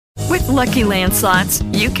Lucky Land Slots,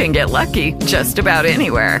 you can get lucky just about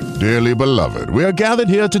anywhere. Dearly beloved, we are gathered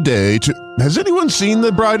here today to... Has anyone seen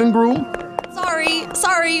the bride and groom?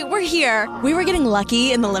 Sorry, we're here. We were getting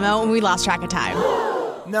lucky in the limo and we lost track of time.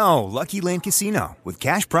 No, Lucky Land Casino, with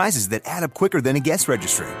cash prizes that add up quicker than a guest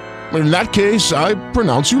registry. In that case, I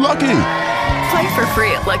pronounce you lucky. Play for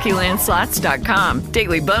free at LuckyLandSlots.com.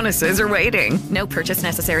 Daily bonuses are waiting. No purchase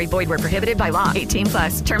necessary. Void where prohibited by law.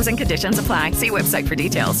 18+. Terms and conditions apply. See website for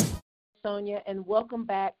details. Sonia, and welcome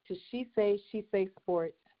back to She Say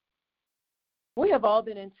Sports. We have all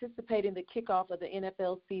been anticipating the kickoff of the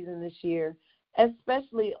NFL season this year,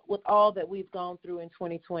 especially with all that we've gone through in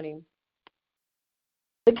 2020.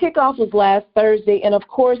 The kickoff was last Thursday, and of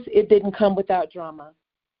course, it didn't come without drama.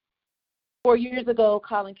 4 years ago,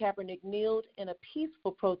 Colin Kaepernick kneeled in a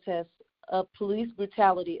peaceful protest of police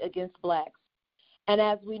brutality against blacks. And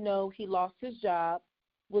as we know, he lost his job,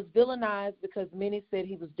 was villainized because many said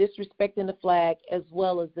he was disrespecting the flag as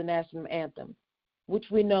well as the national anthem, which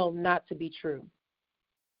we know not to be true.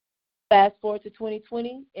 Fast forward to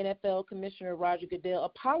 2020, NFL Commissioner Roger Goodell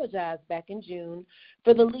apologized back in June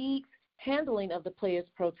for the league's handling of the players'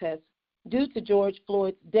 protests due to George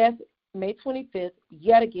Floyd's death May 25th,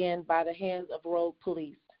 yet again by the hands of rogue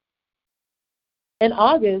police. In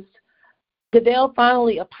August, Goodell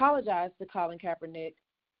finally apologized to Colin Kaepernick,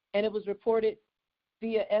 and it was reported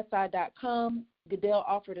via SI.com. Goodell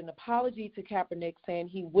offered an apology to Kaepernick, saying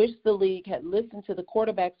he wished the league had listened to the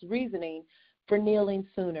quarterback's reasoning for kneeling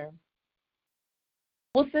sooner.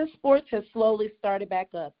 Well, since sports has slowly started back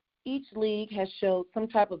up, each league has showed some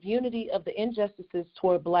type of unity of the injustices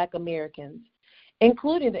toward Black Americans,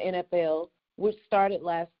 including the NFL, which started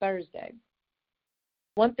last Thursday.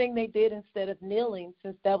 One thing they did instead of kneeling,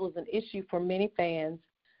 since that was an issue for many fans,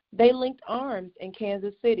 they linked arms in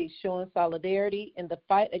Kansas City, showing solidarity in the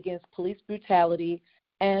fight against police brutality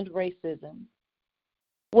and racism.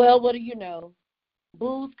 Well, what do you know?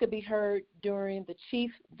 Boos could be heard during the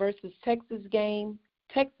Chiefs versus Texans game,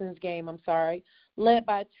 led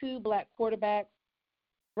by two black quarterbacks,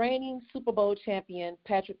 reigning Super Bowl champion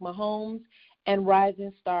Patrick Mahomes and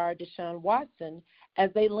rising star Deshaun Watson, as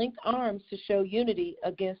they linked arms to show unity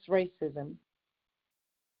against racism.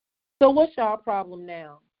 So what's y'all problem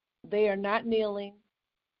now? They are not kneeling.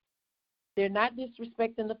 They're not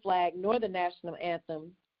disrespecting the flag nor the national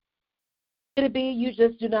anthem. Could it be you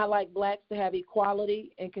just do not like blacks to have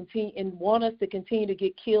equality and want us to continue to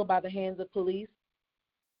get killed by the hands of police?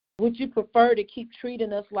 Would you prefer to keep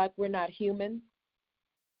treating us like we're not human?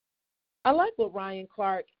 I like what Ryan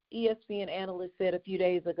Clark, ESPN analyst, said a few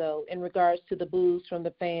days ago in regards to the boos from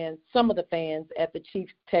the fans, some of the fans at the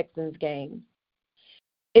Chiefs-Texans game.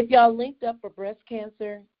 If y'all linked up for breast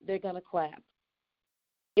cancer, they're going to clap.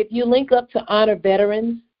 If you link up to honor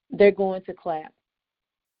veterans, they're going to clap.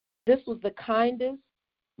 This was the kindest,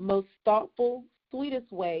 most thoughtful, sweetest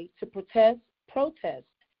way to protest,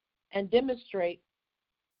 and demonstrate,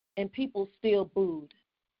 and people still booed.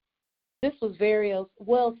 This was very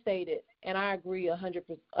well stated, and I agree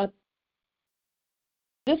 100%.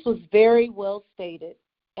 This was very well stated,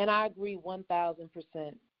 and I agree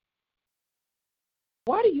 1,000%.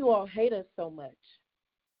 Why do you all hate us so much?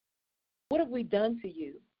 What have we done to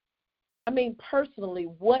you? I mean, personally,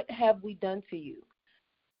 what have we done to you?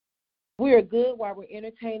 We are good while we're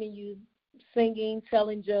entertaining you, singing,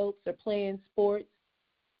 telling jokes, or playing sports.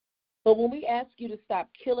 But when we ask you to stop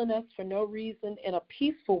killing us for no reason in a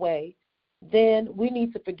peaceful way, then we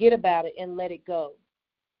need to forget about it and let it go.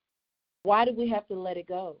 Why do we have to let it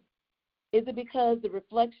go? Is it because the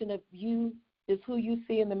reflection of you is who you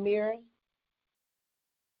see in the mirror?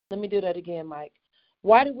 Let me do that again, Mike.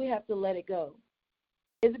 Why do we have to let it go?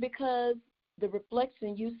 Is it because the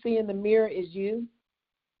reflection you see in the mirror is you?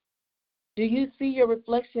 Do you see your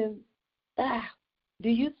reflection? Do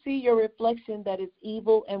you see your reflection that is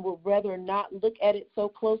evil and would rather not look at it so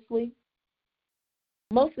closely?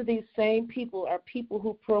 Most of these same people are people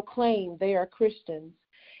who proclaim they are Christians.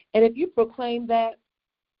 And if you proclaim that,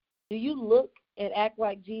 do you look and act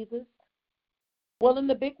like Jesus? Well, in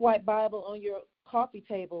the big white Bible on your coffee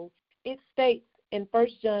table, it states in 1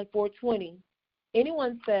 John 4:20,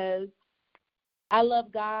 anyone says, I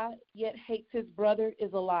love God, yet hates his brother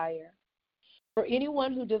is a liar. For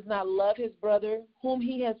anyone who does not love his brother whom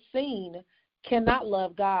he has seen cannot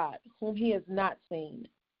love God whom he has not seen.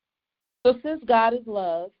 So since God is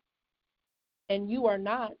love and you are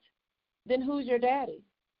not, then who's your daddy?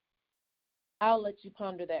 I'll let you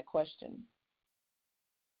ponder that question.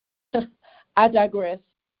 I digress.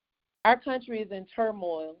 Our country is in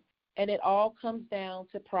turmoil, and it all comes down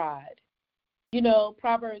to pride. You know,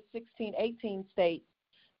 Proverbs 16:18 states,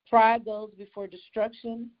 pride goes before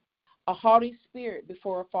destruction, a haughty spirit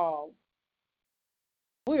before a fall.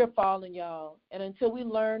 We are falling, y'all, and until we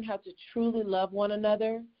learn how to truly love one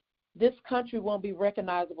another, this country won't be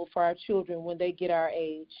recognizable for our children when they get our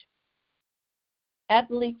age.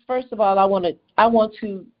 Athletes, first of all, I want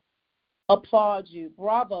to applaud you.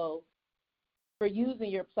 Bravo for using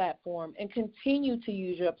your platform and continue to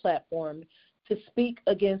use your platform to speak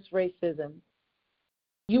against racism.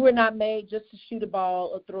 You were not made just to shoot a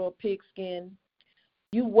ball or throw a pigskin.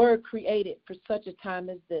 You were created for such a time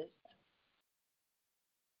as this.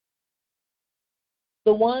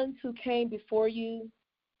 The ones who came before you,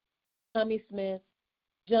 Tommy Smith,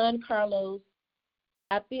 John Carlos,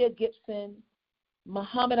 Althea Gibson,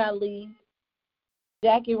 Muhammad Ali,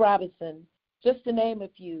 Jackie Robinson, just to name a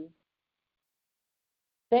few,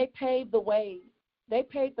 they paved the way. They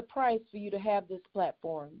paid the price for you to have this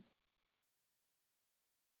platform.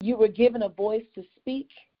 You were given a voice to speak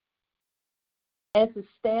and to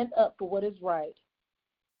stand up for what is right.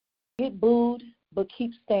 Get booed, but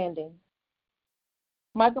keep standing.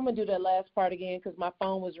 Mike, I'm going to do that last part again because my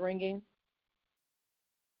phone was ringing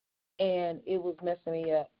and it was messing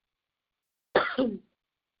me up.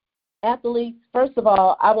 Athletes, first of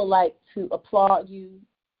all, I would like to applaud you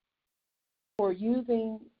for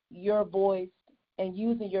using your voice and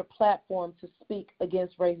using your platform to speak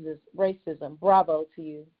against racism. Bravo to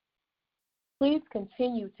you. Please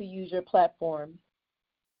continue to use your platform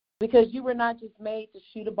because you were not just made to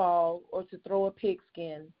shoot a ball or to throw a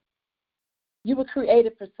pigskin. You were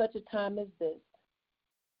created for such a time as this.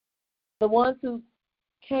 The ones who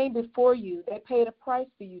came before you, they paid a price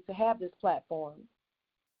for you to have this platform.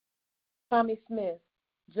 Tommy Smith,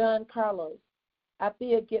 John Carlos,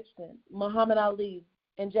 Althea Gibson, Muhammad Ali,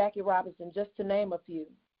 and Jackie Robinson, just to name a few.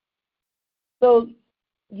 So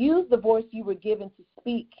use the voice you were given to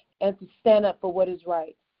speak and to stand up for what is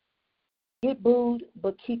right. Get booed,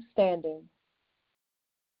 but keep standing.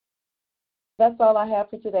 That's all I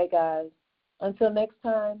have for today, guys. Until next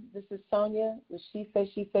time, this is Sonia with She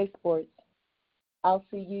Say Sports. I'll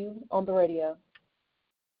see you on the radio.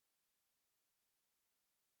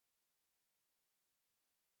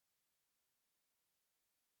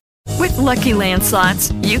 With Lucky Land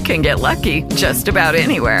Slots, you can get lucky just about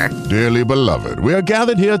anywhere. Dearly beloved, we are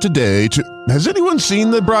gathered here today to... Has anyone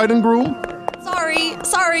seen the bride and groom?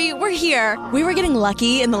 Sorry, we're here. We were getting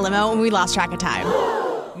lucky in the limo and we lost track of time.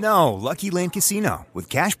 No, Lucky Land Casino, with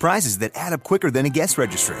cash prizes that add up quicker than a guest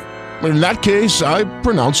registry. In that case, I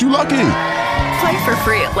pronounce you lucky. Play for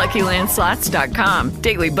free at LuckyLandSlots.com.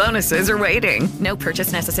 Daily bonuses are waiting. No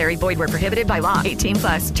purchase necessary. Void where prohibited by law.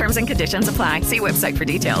 18+. Terms and conditions apply. See website for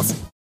details.